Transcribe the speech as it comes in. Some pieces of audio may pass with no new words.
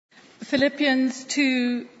Philippians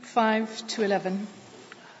 2:5-11.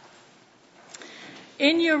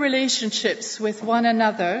 In your relationships with one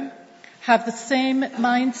another, have the same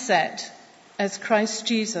mindset as Christ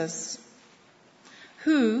Jesus,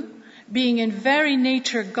 who, being in very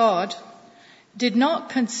nature God, did not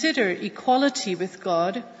consider equality with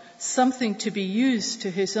God something to be used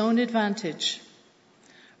to his own advantage.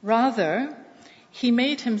 Rather, he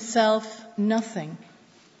made himself nothing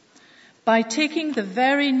by taking the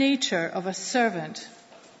very nature of a servant,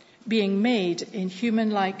 being made in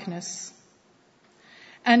human likeness.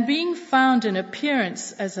 And being found in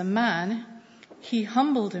appearance as a man, he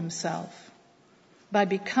humbled himself by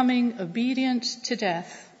becoming obedient to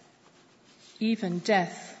death, even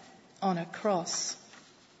death on a cross.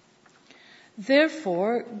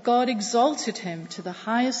 Therefore, God exalted him to the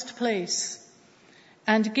highest place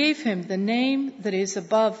and gave him the name that is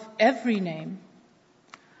above every name,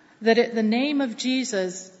 that at the name of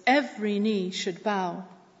Jesus every knee should bow,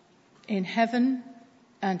 in heaven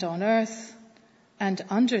and on earth and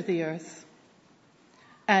under the earth,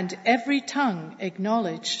 and every tongue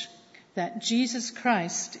acknowledge that Jesus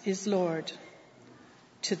Christ is Lord,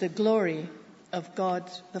 to the glory of God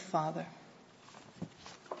the Father.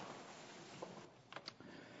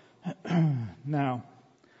 Now,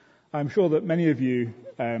 I'm sure that many of you,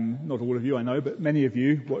 not all of you I know, but many of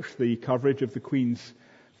you watched the coverage of the Queen's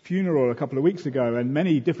funeral a couple of weeks ago, and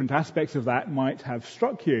many different aspects of that might have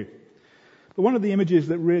struck you. But one of the images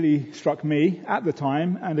that really struck me at the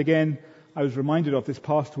time, and again I was reminded of this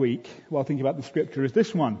past week while thinking about the scripture, is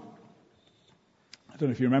this one. I don't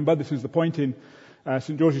know if you remember, this was the point in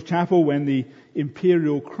St. George's Chapel when the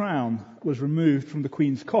imperial crown was removed from the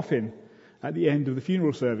Queen's coffin at the end of the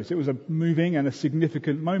funeral service. It was a moving and a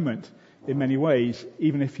significant moment in many ways.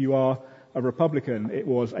 Even if you are a Republican, it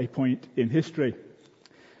was a point in history.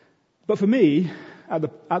 But for me, at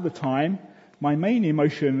the time, my main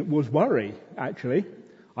emotion was worry, actually.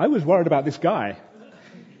 I was worried about this guy.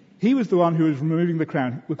 He was the one who was removing the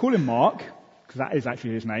crown. We call him Mark, because that is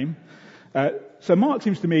actually his name. So Mark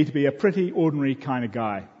seems to me to be a pretty ordinary kind of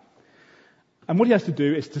guy. And what he has to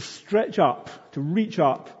do is to stretch up, to reach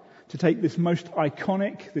up, to take this most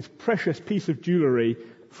iconic, this precious piece of jewellery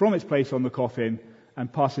from its place on the coffin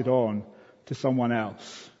and pass it on to someone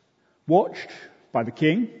else. Watched by the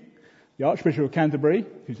King, the Archbishop of Canterbury,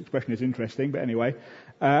 whose expression is interesting, but anyway,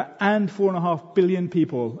 and 4.5 billion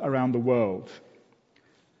people around the world.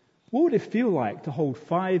 What would it feel like to hold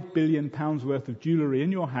 £5 billion worth of jewellery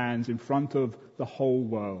in your hands in front of the whole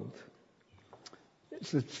world?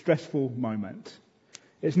 It's a stressful moment.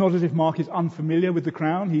 It's not as if Mark is unfamiliar with the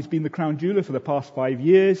crown. He's been the crown jeweller for the past 5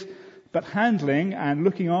 years, but handling and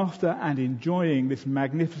looking after and enjoying this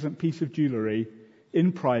magnificent piece of jewellery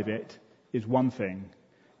in private is one thing.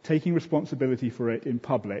 Taking responsibility for it in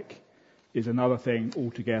public is another thing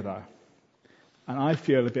altogether. And I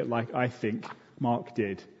feel a bit like I think Mark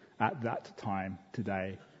did at that time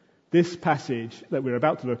today. This passage that we're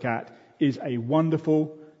about to look at is a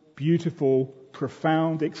wonderful, beautiful,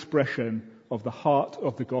 profound expression of the heart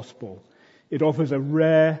of the gospel. It offers a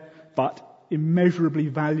rare but immeasurably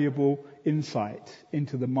valuable insight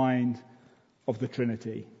into the mind of the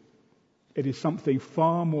Trinity. It is something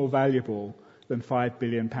far more valuable than £5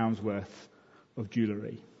 billion worth of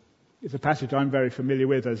jewellery. It's a passage I'm very familiar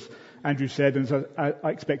with, as Andrew said, and as I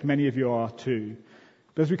expect many of you are too.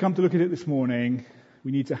 But as we come to look at it this morning,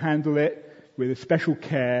 we need to handle it with a special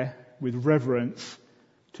care, with reverence,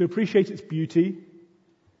 to appreciate its beauty,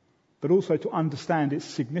 but also to understand its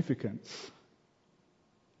significance.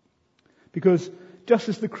 Because just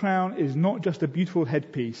as the crown is not just a beautiful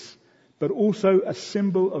headpiece, but also a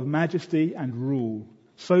symbol of majesty and rule,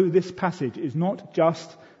 so this passage is not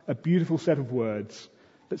just a beautiful set of words,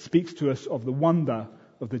 but speaks to us of the wonder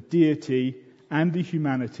of the deity and the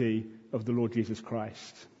humanity of the Lord Jesus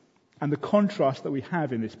Christ. And the contrast that we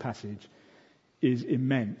have in this passage is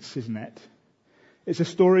immense, isn't it? It's a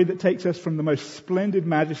story that takes us from the most splendid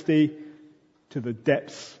majesty to the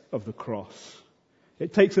depths of the cross.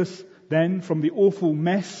 It takes us then from the awful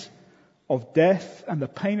mess of death and the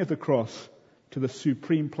pain of the cross to the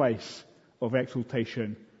supreme place of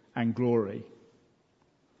exaltation and glory.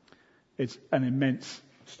 It's an immense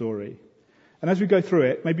story. And as we go through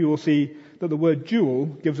it, maybe we'll see that the word jewel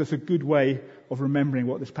gives us a good way of remembering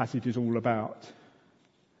what this passage is all about.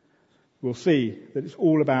 We'll see that it's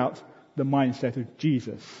all about the mindset of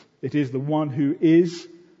Jesus. It is the one who is,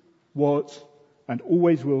 was, and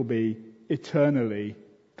always will be eternally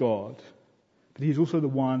God. But he's also the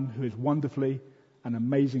one who is wonderfully and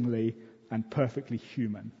amazingly and perfectly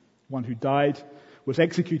human. One who died, was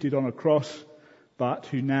executed on a cross, but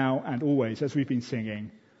who now and always, as we've been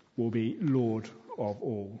singing, will be Lord of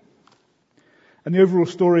all. And the overall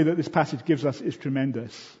story that this passage gives us is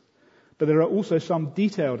tremendous. But there are also some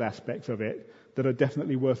detailed aspects of it that are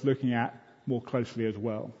definitely worth looking at more closely as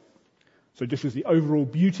well. So just as the overall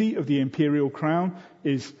beauty of the imperial crown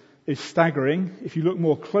is staggering, if you look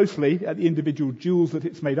more closely at the individual jewels that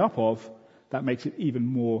it's made up of, that makes it even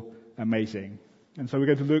more amazing. And so we're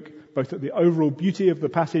going to look both at the overall beauty of the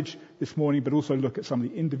passage this morning, but also look at some of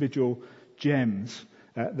the individual gems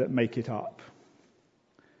that make it up.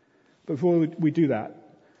 But before we do that,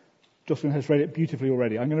 Jocelyn has read it beautifully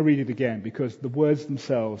already. I'm going to read it again because the words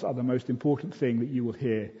themselves are the most important thing that you will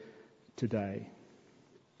hear today.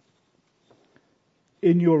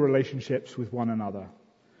 In your relationships with one another,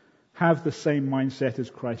 have the same mindset as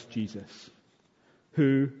Christ Jesus,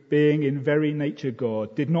 who, being in very nature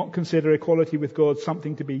God, did not consider equality with God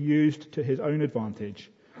something to be used to his own advantage.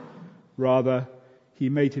 Rather, he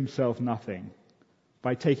made himself nothing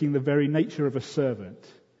by taking the very nature of a servant,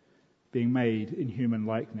 being made in human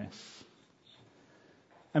likeness.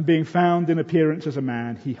 And being found in appearance as a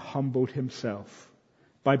man, he humbled himself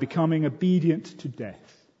by becoming obedient to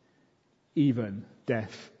death, even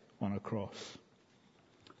death on a cross.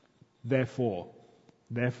 Therefore,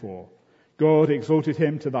 God exalted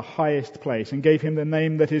him to the highest place and gave him the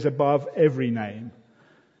name that is above every name,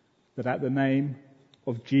 that at the name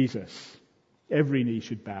of Jesus every knee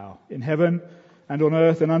should bow, in heaven and on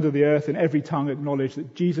earth and under the earth, and every tongue acknowledge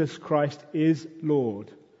that Jesus Christ is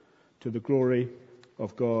Lord, to the glory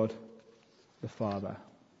of God the Father.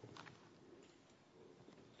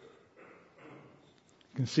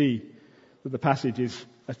 You can see that the passage is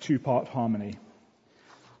a two-part harmony.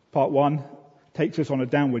 Part 1 takes us on a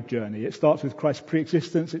downward journey. It starts with Christ's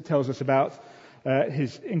pre-existence. It tells us about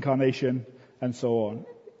his incarnation and so on.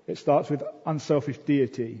 It starts with unselfish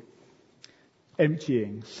deity,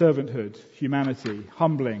 emptying, servanthood, humanity,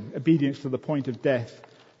 humbling, obedience to the point of death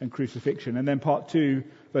and crucifixion. And then part 2,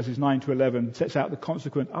 verses 9 to 11, sets out the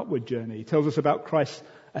consequent upward journey. It tells us about Christ's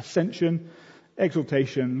ascension,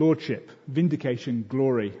 exaltation, lordship, vindication,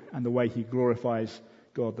 glory, and the way he glorifies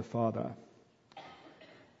God the Father.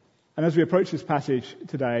 And as we approach this passage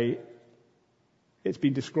today, it's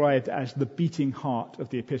been described as the beating heart of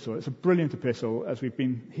the epistle. It's a brilliant epistle, as we've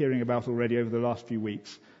been hearing about already over the last few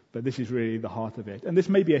weeks, but this is really the heart of it. And this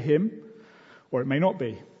may be a hymn, or it may not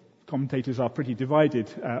be. Commentators are pretty divided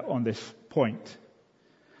on this point.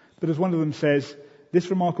 But as one of them says, this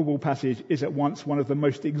remarkable passage is at once one of the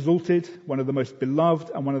most exalted, one of the most beloved,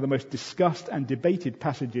 and one of the most discussed and debated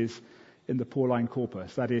passages in the Pauline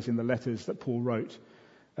corpus, that is, in the letters that Paul wrote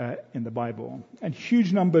in the Bible. And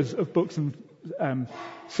huge numbers of books and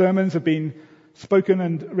sermons have been spoken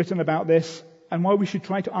and written about this. And while we should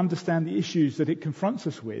try to understand the issues that it confronts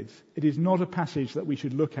us with, it is not a passage that we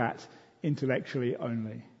should look at intellectually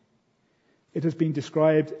only. It has been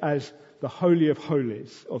described as the Holy of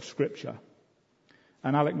Holies of Scripture.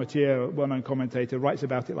 And Alec Motyer, a well-known commentator, writes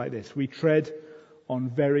about it like this: we tread on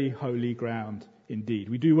very holy ground indeed.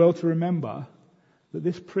 We do well to remember that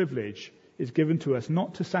this privilege is given to us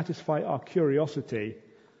not to satisfy our curiosity,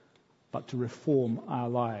 but to reform our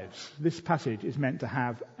lives. This passage is meant to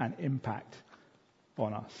have an impact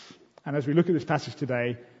on us. And as we look at this passage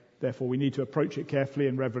today, therefore, we need to approach it carefully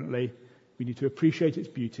and reverently. We need to appreciate its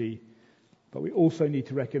beauty, but we also need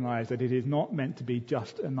to recognize that it is not meant to be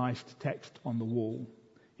just a nice text on the wall.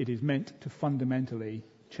 It is meant to fundamentally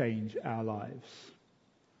change our lives.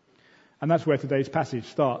 And that's where today's passage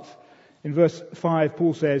starts. In verse 5,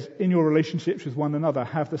 Paul says, in your relationships with one another,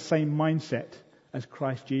 have the same mindset as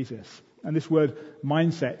Christ Jesus. And this word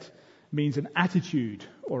mindset means an attitude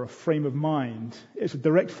or a frame of mind. It's a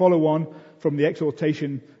direct follow-on from the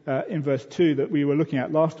exhortation in verse 2 that we were looking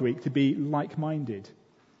at last week, to be like-minded.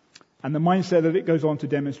 And the mindset that it goes on to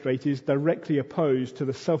demonstrate is directly opposed to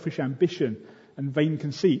the selfish ambition and vain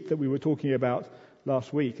conceit that we were talking about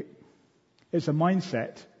last week. It's a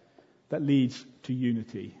mindset that leads to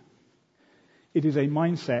unity. It is a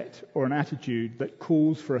mindset or an attitude that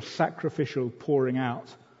calls for a sacrificial pouring out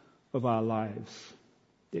of our lives.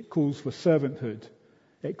 It calls for servanthood.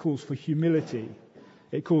 It calls for humility.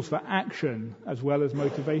 It calls for action as well as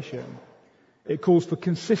motivation. It calls for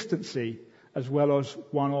consistency as well as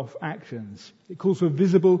one-off actions. It calls for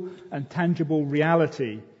visible and tangible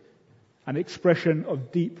reality, an expression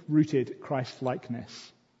of deep-rooted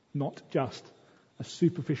Christ-likeness, not just a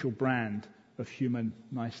superficial brand of human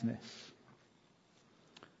niceness.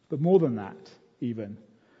 But more than that, even,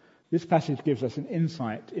 this passage gives us an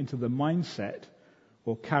insight into the mindset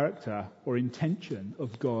or character or intention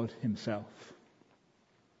of God himself.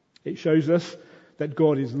 It shows us that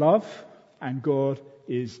God is love and God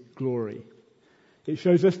is glory. It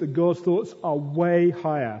shows us that God's thoughts are way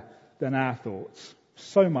higher than our thoughts,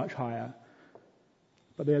 so much higher.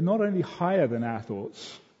 But they are not only higher than our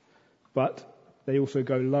thoughts, but they also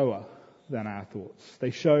go lower than our thoughts.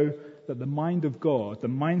 They show that the mind of God, the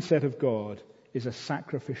mindset of God, is a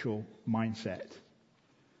sacrificial mindset.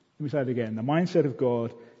 Let me say it again. The mindset of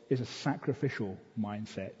God is a sacrificial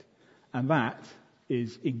mindset. And that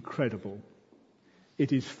is incredible.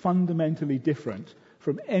 It is fundamentally different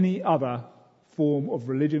from any other form of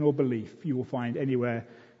religion or belief you will find anywhere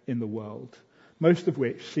in the world, most of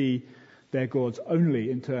which see their gods only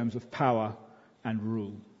in terms of power and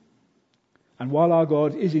rule. And while our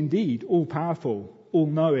God is indeed all-powerful,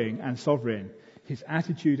 all-knowing and sovereign, his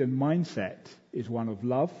attitude and mindset is one of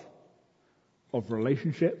love, of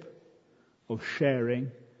relationship, of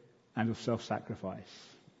sharing, and of self-sacrifice.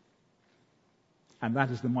 And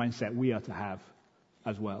that is the mindset we are to have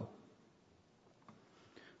as well.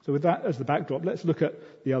 So with that as the backdrop, let's look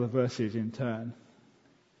at the other verses in turn.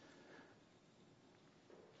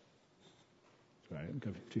 Sorry, I didn't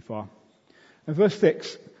go too far. And verse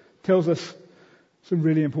 6 tells us some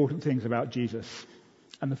really important things about Jesus.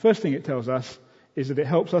 And the first thing it tells us is that it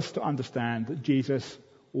helps us to understand that Jesus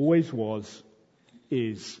always was,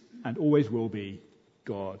 is, and always will be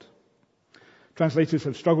God. Translators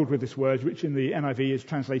have struggled with this word, which in the NIV is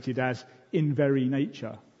translated as in very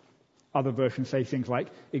nature. Other versions say things like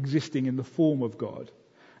existing in the form of God.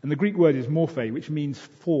 And the Greek word is morphe, which means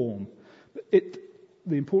form.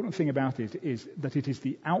 The important thing about it is that it is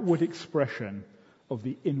the outward expression of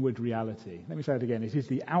the inward reality. Let me say it again. It is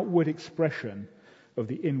the outward expression of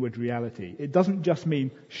the inward reality. It doesn't just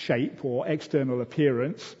mean shape or external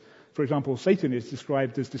appearance. For example, Satan is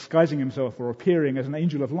described as disguising himself or appearing as an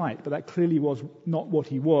angel of light, but that clearly was not what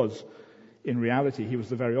he was in reality. He was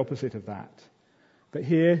the very opposite of that. But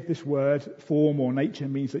here, this word, form or nature,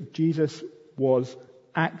 means that Jesus was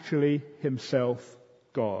actually himself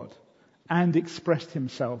God and expressed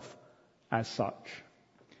himself as such.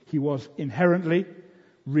 He was inherently,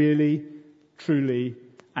 really, truly,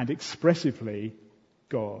 and expressively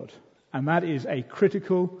God. And that is a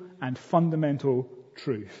critical and fundamental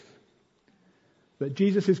truth. That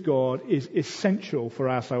Jesus is God is essential for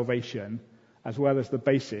our salvation as well as the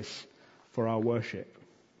basis for our worship.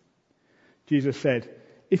 Jesus said,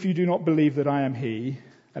 "If you do not believe that I am he,"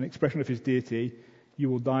 an expression of his deity, "you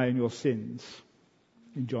will die in your sins,"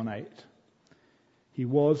 in John 8. He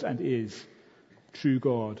was and is true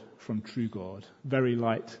God from true God, very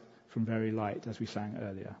light from very light, as we sang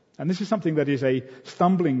earlier. And this is something that is a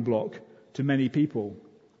stumbling block to many people,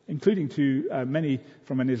 including to many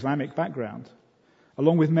from an Islamic background.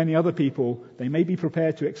 Along with many other people, they may be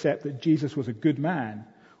prepared to accept that Jesus was a good man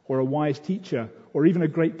or a wise teacher or even a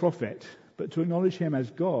great prophet, but to acknowledge him as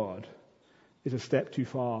God is a step too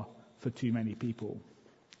far for too many people.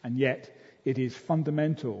 And yet, it is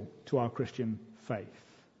fundamental to our Christian faith.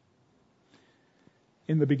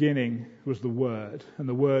 In the beginning was the Word, and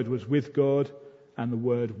the Word was with God, and the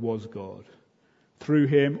Word was God. Through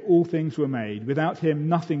him all things were made. Without him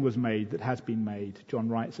nothing was made that has been made, John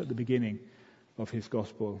writes at the beginning of his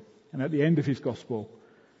gospel. And at the end of his gospel,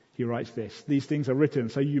 he writes this: "These things are written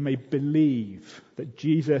so you may believe that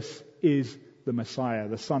Jesus is the Messiah,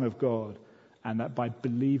 the Son of God, and that by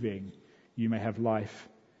believing you may have life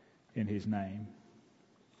in his name."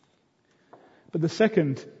 But the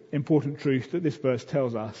second important truth that this verse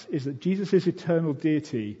tells us is that Jesus' eternal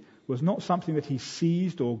deity was not something that he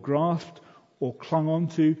seized or grasped or clung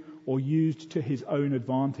onto or used to his own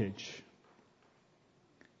advantage.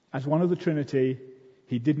 As one of the Trinity,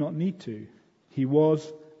 he did not need to. He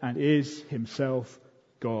was and is himself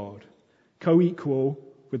God, co-equal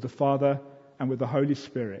with the Father and with the Holy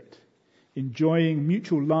Spirit, enjoying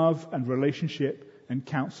mutual love and relationship and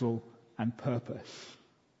counsel and purpose.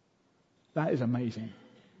 That is amazing.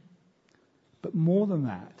 But more than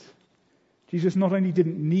that, Jesus not only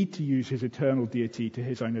didn't need to use his eternal deity to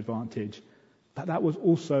his own advantage, but that was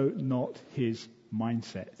also not his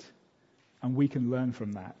mindset. And we can learn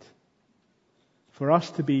from that. For us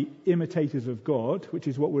to be imitators of God, which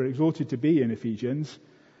is what we're exhorted to be in Ephesians,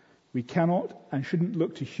 we cannot and shouldn't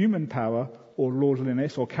look to human power or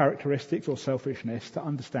lordliness or characteristics or selfishness to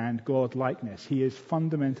understand God-likeness. He is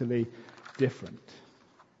fundamentally different.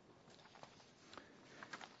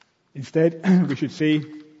 Instead, we should see,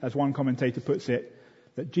 as one commentator puts it,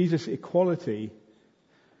 that Jesus' equality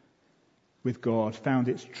with God found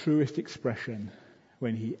its truest expression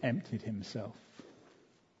when he emptied himself.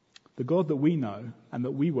 The God that we know and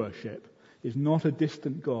that we worship is not a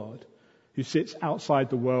distant God who sits outside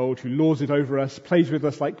the world, who lords it over us, plays with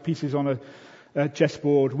us like pieces on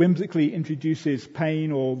chessboard whimsically introduces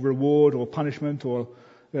pain or reward or punishment or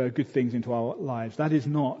good things into our lives. That is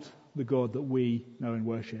not the God that we know and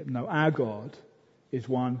worship. No, our God is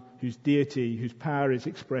one whose deity, whose power is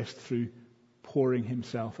expressed through pouring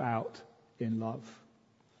himself out in love.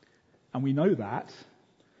 And we know that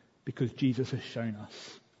because Jesus has shown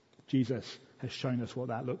us. Jesus has shown us what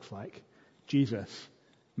that looks like. Jesus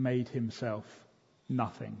made himself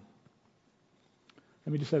nothing.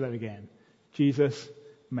 Let me just say that again. Jesus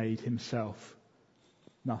made himself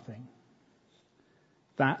nothing.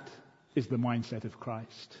 That is the mindset of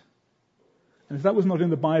Christ. And if that was not in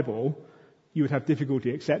the Bible, you would have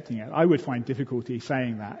difficulty accepting it. I would find difficulty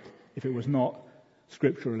saying that if it was not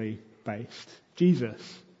scripturally based. Jesus,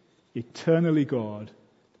 eternally God,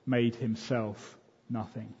 made himself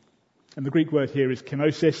nothing. And the Greek word here is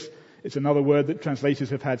kenosis. It's another word that translators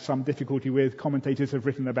have had some difficulty with. Commentators have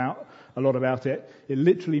written a lot about it. It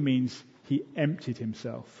literally means he emptied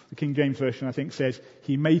himself. The King James Version, I think, says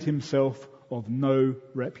he made himself of no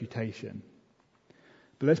reputation.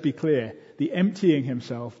 But let's be clear, the emptying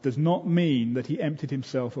himself does not mean that he emptied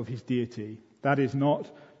himself of his deity. That is not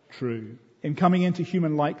true. In coming into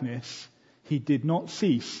human likeness, he did not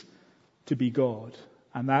cease to be God.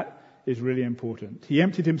 And that is really important. He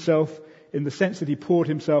emptied himself in the sense that he poured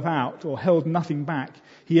himself out or held nothing back.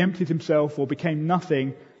 He emptied himself or became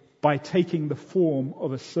nothing by taking the form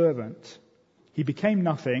of a servant. He became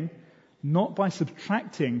nothing not by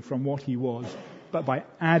subtracting from what he was, but by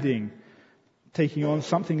adding, taking on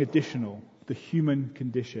something additional, the human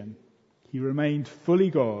condition. He remained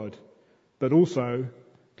fully God, but also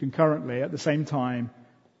concurrently at the same time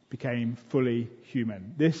became fully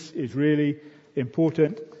human. This is really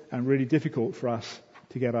important and really difficult for us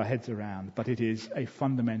to get our heads around, but it is a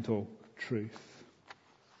fundamental truth.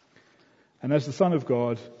 And as the Son of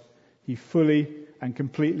God, he fully and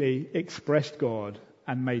completely expressed God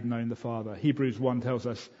and made known the Father. Hebrews 1 tells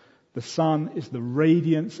us the Son is the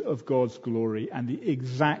radiance of God's glory and the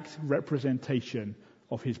exact representation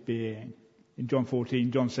of his being. In John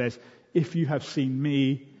 14, John says, "If you have seen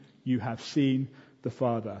me, you have seen the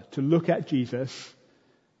Father." To look at Jesus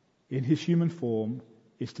in his human form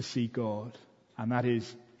is to see God, and that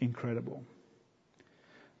is incredible.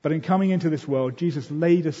 But in coming into this world, Jesus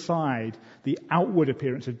laid aside the outward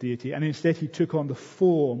appearance of deity, and instead he took on the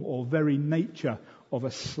form or very nature of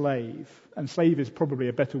a slave. And slave is probably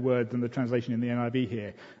a better word than the translation in the NIV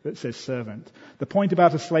here that says servant. The point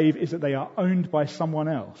about a slave is that they are owned by someone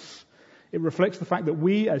else. It reflects the fact that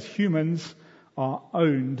we as humans are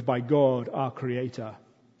owned by God, our Creator,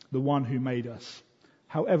 the one who made us.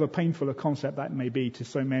 However painful a concept that may be to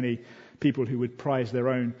so many people who would prize their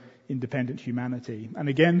own independent humanity. And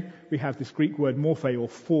again, we have this Greek word morphe or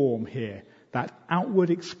form here, that outward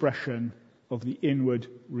expression of the inward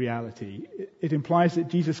reality. It implies that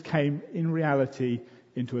Jesus came in reality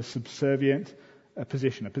into a subservient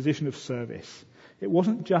position, a position of service. It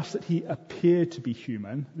wasn't just that he appeared to be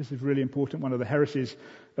human. This is really important, one of the heresies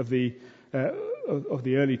of the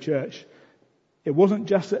early church. It wasn't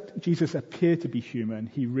just that Jesus appeared to be human,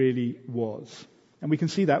 he really was. And we can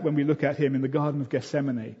see that when we look at him in the Garden of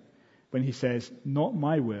Gethsemane, when he says, not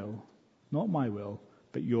my will,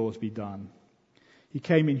 but yours be done. He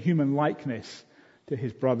came in human likeness to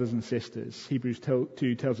his brothers and sisters. Hebrews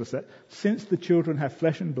 2 tells us that since the children have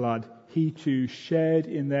flesh and blood, he too shared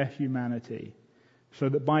in their humanity, so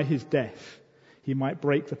that by his death he might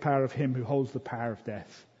break the power of him who holds the power of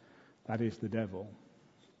death. That is the devil.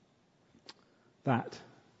 That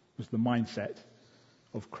was the mindset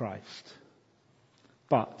of Christ.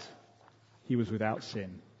 But he was without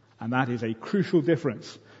sin. And that is a crucial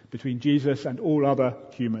difference between Jesus and all other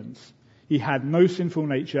humans. He had no sinful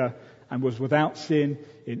nature and was without sin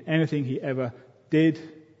in anything he ever did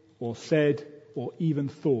or said or even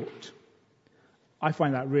thought. I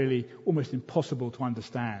find that really almost impossible to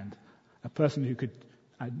understand. A person who could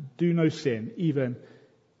do no sin even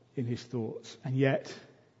in his thoughts. And yet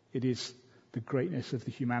it is the greatness of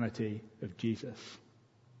the humanity of Jesus.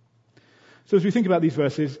 So as we think about these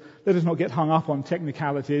verses, let us not get hung up on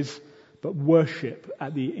technicalities, but worship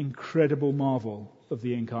at the incredible marvel of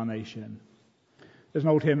the incarnation. There's an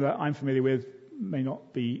old hymn that I'm familiar with, may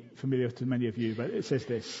not be familiar to many of you, but it says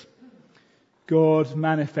this: God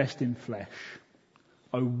manifest in flesh,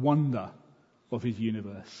 O wonder of his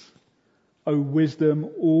universe, O wisdom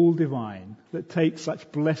all divine, that takes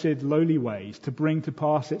such blessed lowly ways to bring to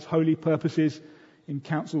pass its holy purposes in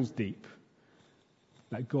counsels deep,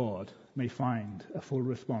 that God may find a full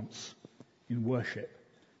response in worship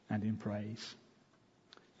and in praise.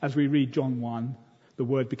 As we read John 1, the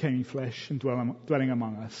Word became flesh and dwelling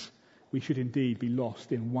among us, we should indeed be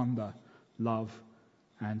lost in wonder love,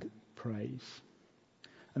 and praise.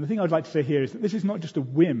 And the thing I'd like to say here is that this is not just a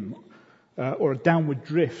whim or a downward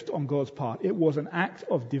drift on God's part. It was an act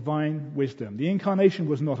of divine wisdom. The incarnation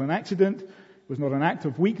was not an accident. It was not an act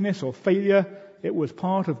of weakness or failure. It was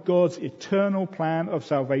part of God's eternal plan of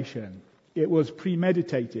salvation. It was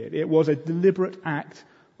premeditated. It was a deliberate act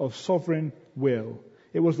of sovereign will.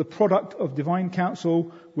 It was the product of divine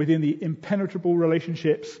counsel within the impenetrable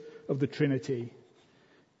relationships of the Trinity.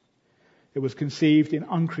 It was conceived in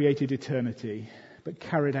uncreated eternity, but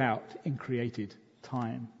carried out in created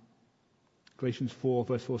time. Galatians 4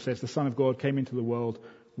 verse 4 says, the Son of God came into the world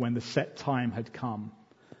when the set time had come.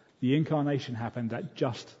 The incarnation happened at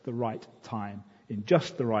just the right time, in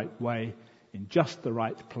just the right way, in just the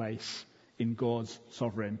right place, in God's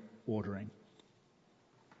sovereign ordering.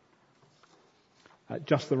 At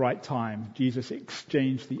just the right time, Jesus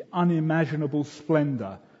exchanged the unimaginable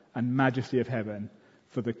splendor and majesty of heaven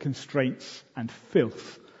for the constraints and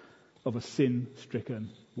filth of a sin-stricken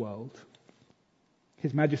world.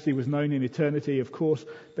 His majesty was known in eternity, of course,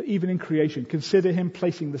 but even in creation, consider him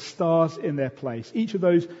placing the stars in their place. Each of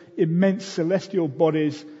those immense celestial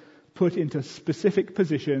bodies put into specific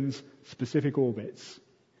positions, specific orbits.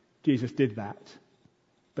 Jesus did that.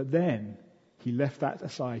 But then he left that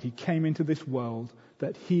aside. He came into this world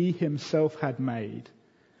that he himself had made,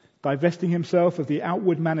 divesting himself of the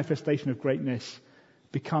outward manifestation of greatness,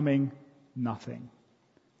 becoming nothing,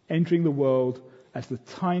 entering the world as the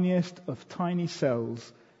tiniest of tiny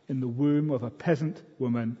cells in the womb of a peasant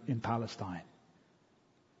woman in Palestine.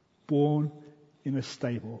 Born in a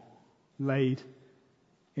stable, laid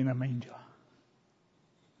in a manger.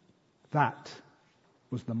 That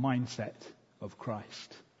was the mindset of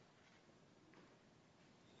Christ.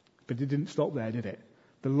 But it didn't stop there, did it?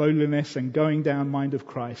 The lowliness and going down mind of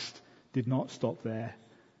Christ did not stop there.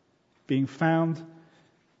 Being found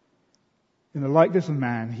in the likeness of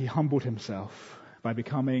man, he humbled himself by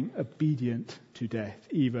becoming obedient to death,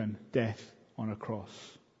 even death on a cross.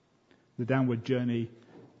 The downward journey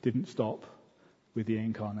didn't stop with the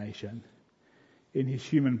incarnation. In his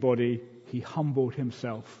human body, he humbled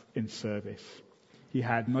himself in service. He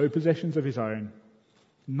had no possessions of his own,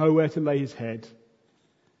 nowhere to lay his head.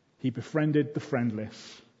 He befriended the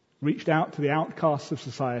friendless, reached out to the outcasts of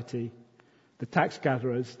society, the tax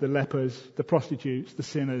gatherers, the lepers, the prostitutes, the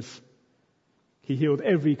sinners. He healed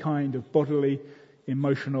every kind of bodily,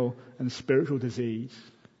 emotional, and spiritual disease.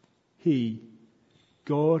 He,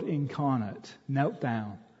 God incarnate, knelt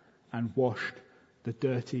down and washed the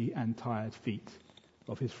dirty and tired feet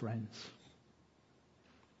of his friends.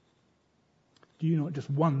 Do you not just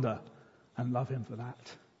wonder and love him for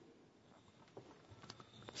that?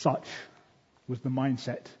 Such was the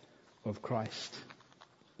mindset of Christ.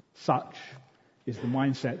 Such is the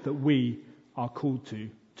mindset that we are called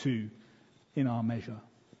to in our measure.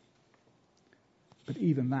 But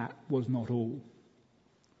even that was not all.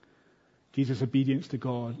 Jesus' obedience to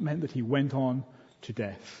God meant that he went on to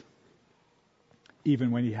death,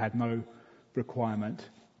 even when he had no requirement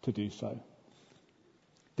to do so.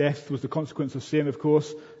 Death was the consequence of sin, of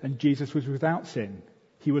course, and Jesus was without sin.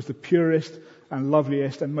 He was the purest and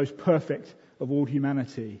loveliest and most perfect of all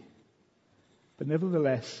humanity. But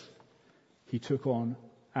nevertheless, he took on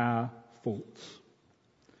our faults.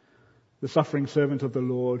 The suffering servant of the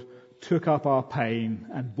Lord took up our pain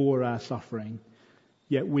and bore our suffering,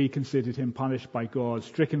 yet we considered him punished by God,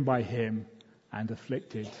 stricken by him, and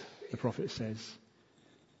afflicted, the prophet says.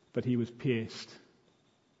 But he was pierced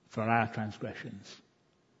for our transgressions.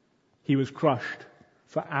 He was crushed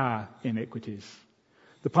for our iniquities.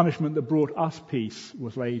 The punishment that brought us peace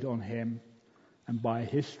was laid on him, and by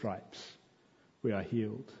his stripes we are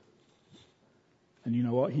healed. And you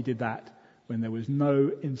know what? He did that when there was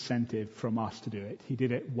no incentive from us to do it. He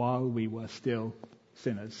did it while we were still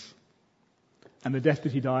sinners. And the death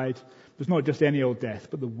that he died was not just any old death,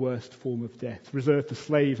 but the worst form of death, reserved for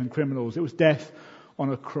slaves and criminals. It was death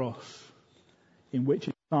on a cross, in which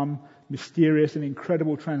in some mysterious and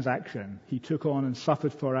incredible transaction, he took on and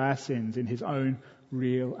suffered for our sins in his own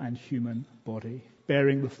real and human body,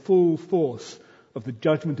 bearing the full force of the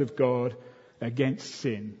judgment of God against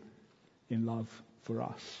sin in love for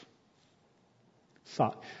us.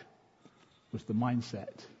 Such was the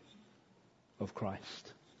mindset of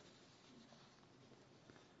Christ.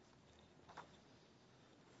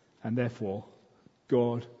 And therefore,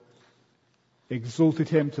 God exalted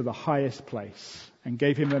him to the highest place and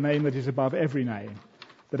gave him the name that is above every name,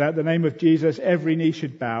 that at the name of Jesus every knee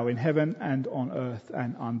should bow in heaven and on earth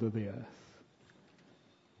and under the earth.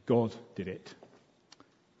 God did it.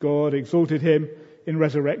 God exalted him in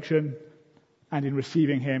resurrection and in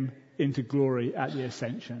receiving him into glory at the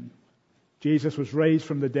ascension. Jesus was raised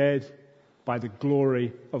from the dead by the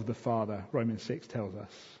glory of the Father, Romans 6 tells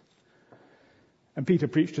us. And Peter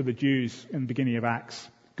preached to the Jews in the beginning of Acts.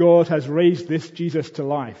 God has raised this Jesus to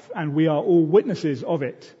life, and we are all witnesses of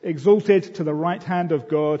it. Exalted to the right hand of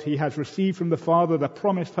God, he has received from the Father the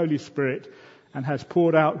promised Holy Spirit and has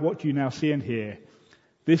poured out what you now see and hear.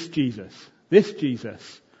 This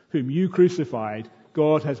Jesus, whom you crucified,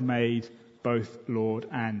 God has made both Lord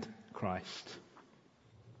and Christ.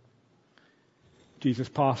 Jesus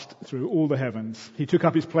passed through all the heavens. He took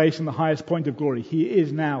up his place in the highest point of glory. He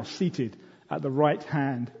is now seated at the right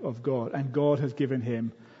hand of God, and God has given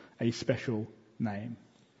him a special name.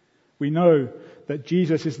 We know that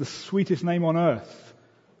Jesus is the sweetest name on earth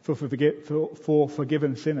for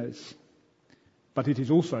forgiven sinners, but it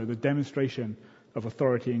is also the demonstration of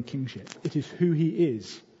authority and kingship. It is who he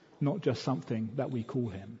is, not just something that we call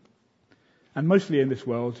him. And mostly in this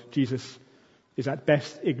world, Jesus is at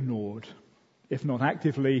best ignored, if not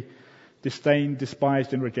actively disdained,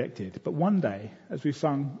 despised and rejected. But one day, as we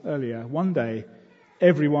sung earlier, one day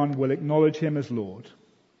everyone will acknowledge him as Lord.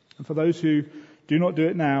 And for those who do not do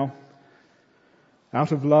it now,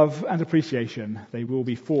 out of love and appreciation, they will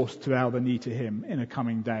be forced to bow the knee to him in a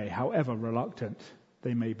coming day, however reluctant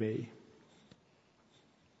they may be.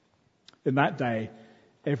 In that day,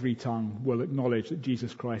 every tongue will acknowledge that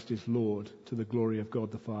Jesus Christ is Lord, to the glory of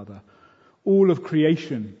God the Father. All of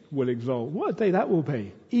creation will exult. What a day that will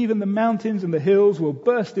be. Even the mountains and the hills will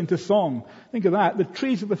burst into song. Think of that. The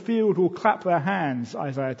trees of the field will clap their hands,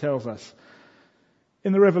 Isaiah tells us.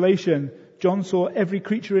 In the Revelation, John saw every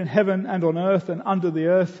creature in heaven and on earth and under the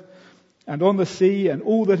earth and on the sea and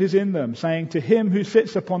all that is in them, saying, to him who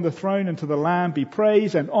sits upon the throne and to the Lamb be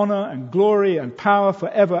praise and honor and glory and power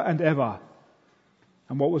forever and ever.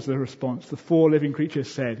 And what was the response? The 4 living creatures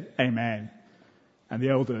said, Amen. And the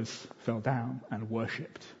elders fell down and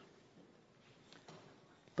worshipped.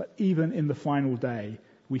 But even in the final day,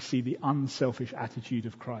 we see the unselfish attitude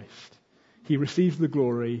of Christ. He receives the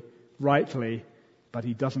glory rightly, but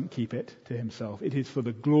he doesn't keep it to himself. It is for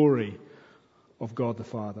the glory of God the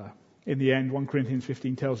Father. In the end, 1 Corinthians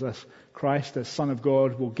 15 tells us, Christ, as Son of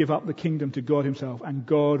God, will give up the kingdom to God himself, and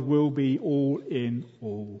God will be all in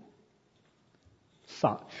all.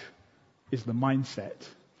 Such is the mindset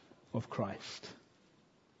of Christ.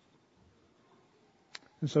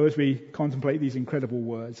 And so as we contemplate these incredible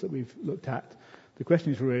words that we've looked at, the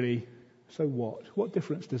question is really, so what? What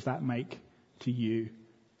difference does that make to you,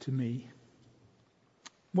 to me?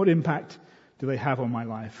 What impact do they have on my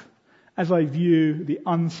life? As I view the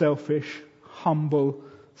unselfish, humble,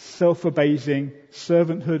 self-abasing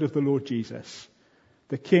servanthood of the Lord Jesus,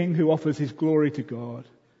 the King who offers his glory to God,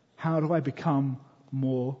 how do I become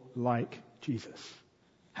more like Jesus?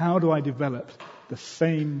 How do I develop the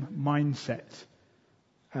same mindset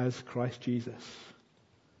as Christ Jesus?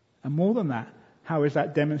 And more than that, how is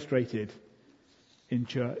that demonstrated in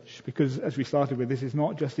church? Because as we started with, this is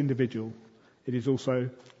not just individual. It is also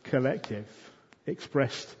collective,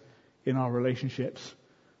 expressed in our relationships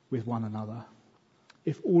with one another.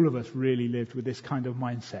 If all of us really lived with this kind of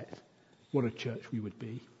mindset, what a church we would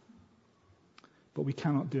be. But we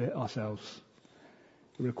cannot do it ourselves.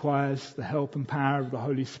 It requires the help and power of the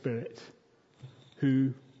Holy Spirit,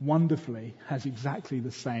 who wonderfully has exactly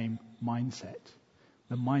the same mindset.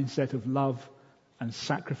 The mindset of love and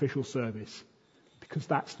sacrificial service. Because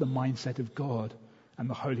that's the mindset of God. And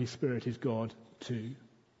the Holy Spirit is God too.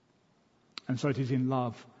 And so it is in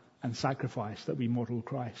love and sacrifice that we model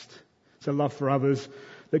Christ. It's a love for others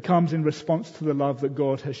that comes in response to the love that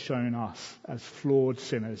God has shown us as flawed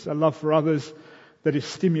sinners. A love for others that is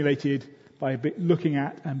stimulated by looking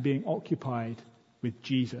at and being occupied with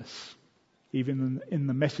Jesus. Even in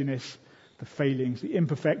the messiness, the failings, the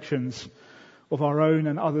imperfections of our own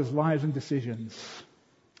and others' lives and decisions.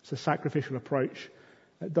 It's a sacrificial approach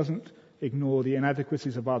that doesn't ignore the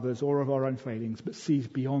inadequacies of others or of our own failings, but sees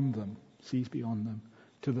beyond them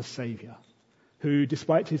to the Saviour, who,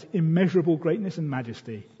 despite his immeasurable greatness and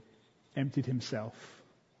majesty, emptied himself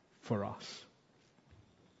for us.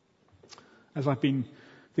 As I've been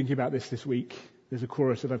thinking about this week, there's a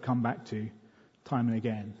chorus that I've come back to time and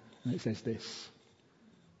again, and it says this: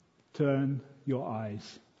 turn your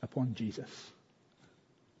eyes upon Jesus.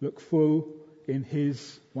 Look full in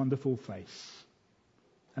his wonderful face,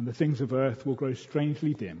 and the things of earth will grow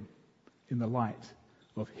strangely dim in the light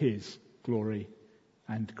of his glory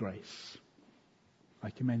and grace. I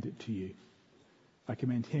commend it to you. I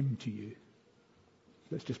commend him to you.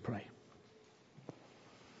 Let's just pray.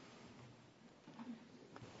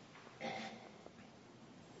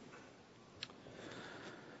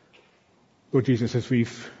 Lord Jesus, as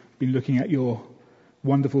we've been looking at your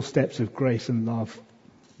wonderful steps of grace and love.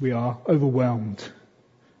 We are overwhelmed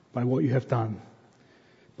by what you have done,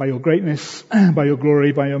 by your greatness, by your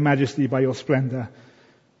glory, by your majesty, by your splendor,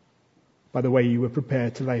 by the way you were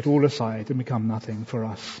prepared to lay it all aside and become nothing for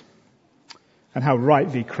us. And how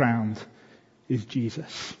rightly crowned is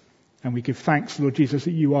Jesus. And we give thanks, Lord Jesus,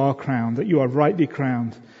 that you are crowned, that you are rightly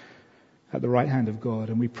crowned at the right hand of God.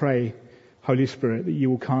 And we pray, Holy Spirit, that you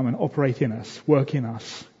will come and operate in us, work in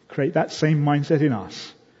us, create that same mindset in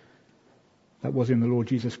us that was in the Lord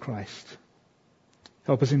Jesus Christ.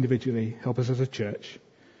 Help us individually, help us as a church.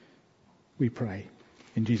 We pray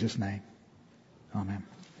in Jesus' name. Amen.